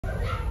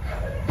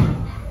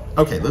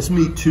Okay, let's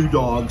meet two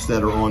dogs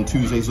that are on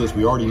Tuesday's list.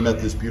 We already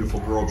met this beautiful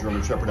girl,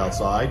 German Shepherd,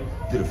 outside.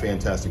 Did a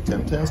fantastic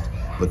temp test.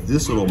 But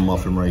this little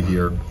muffin right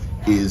here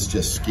is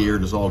just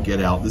scared as all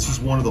get out. This is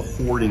one of the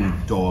hoarding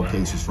dog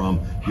cases from,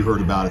 you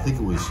heard about, I think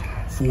it was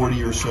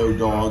 40 or so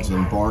dogs,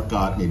 and Bart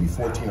got maybe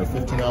 14 or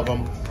 15 of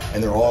them.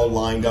 And they're all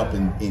lined up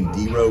in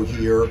D row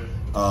here.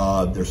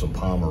 There's some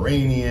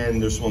Pomeranian.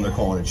 There's one they're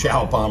calling a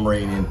Chow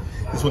Pomeranian.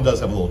 This one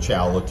does have a little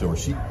Chow look to her.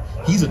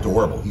 He's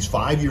adorable. He's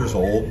 5 years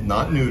old,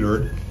 not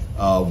neutered.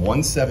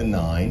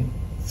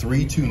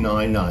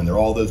 1793299. They're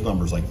all those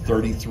numbers, like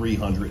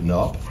 3,300 and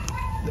up,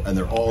 and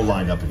they're all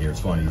lined up in here.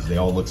 It's funny, they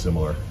all look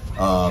similar.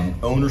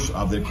 Owners,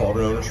 they called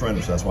it owner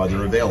surrender, so that's why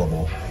they're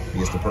available. I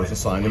guess the person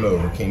signed them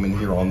over, came in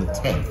here on the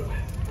 10th.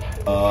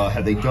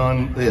 Have they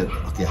done it?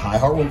 Okay, high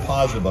heartworm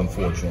positive,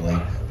 unfortunately.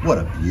 What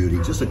a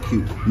beauty, just a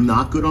cute,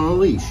 not good on a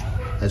leash.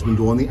 Has been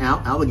doing the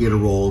alligator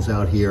rolls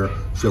out here,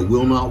 so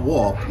will not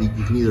walk. You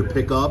can either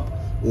pick up,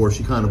 or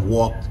he kind of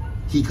walked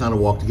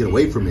to get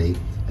away from me,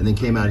 and then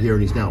came out here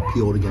and he's now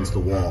peeled against the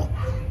wall.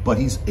 But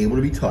he's able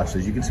to be touched,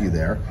 as you can see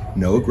there.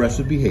 No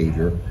aggressive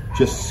behavior,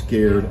 just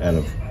scared out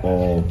of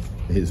all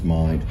his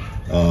mind.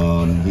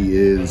 He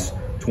is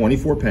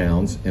 24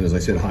 pounds, and as I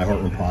said, high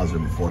heartworm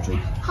positive,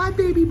 unfortunately. Hi,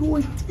 baby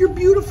boy, you're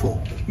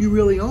beautiful. You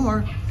really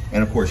are.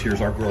 And of course, here's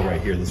our girl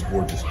right here, this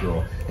gorgeous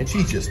girl. And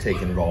she's just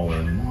taking it all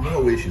in,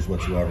 no issues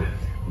whatsoever.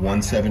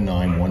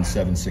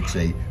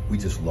 1791768. We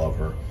just love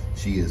her.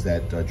 She is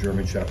that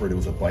German Shepherd. It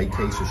was a bite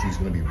case, so she's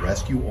going to be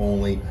rescue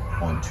only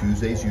on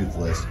Tuesday's youth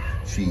list.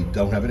 She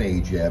don't have an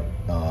age yet.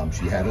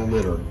 She had a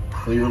litter,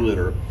 clear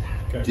litter.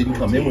 Okay. Didn't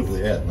come in with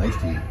nice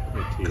teeth.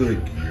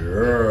 Good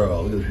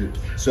girl.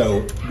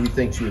 So we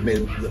think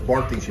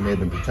Bart thinks she may have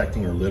been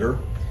protecting her litter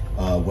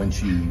when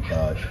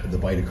the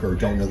bite occurred.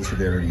 Don't know the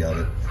severity of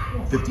it.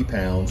 50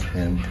 pounds,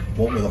 and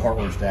won't know the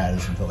heartworm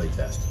status until they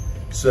test.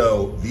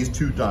 So these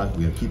two dogs,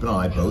 we have to keep an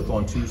eye, both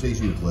on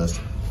Tuesday's youth list.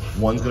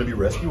 One's going to be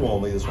rescue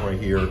only, this one right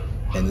here,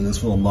 and then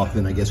this little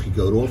muffin, I guess, could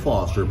go to a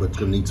foster, but it's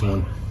going to need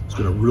someone who's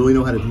going to really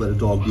know how to let a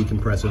dog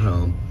decompress at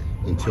home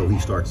until he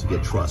starts to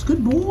get trust.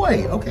 Good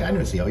boy. Okay, I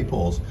never see how he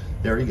pulls.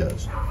 There he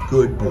goes.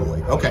 Good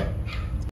boy. Okay.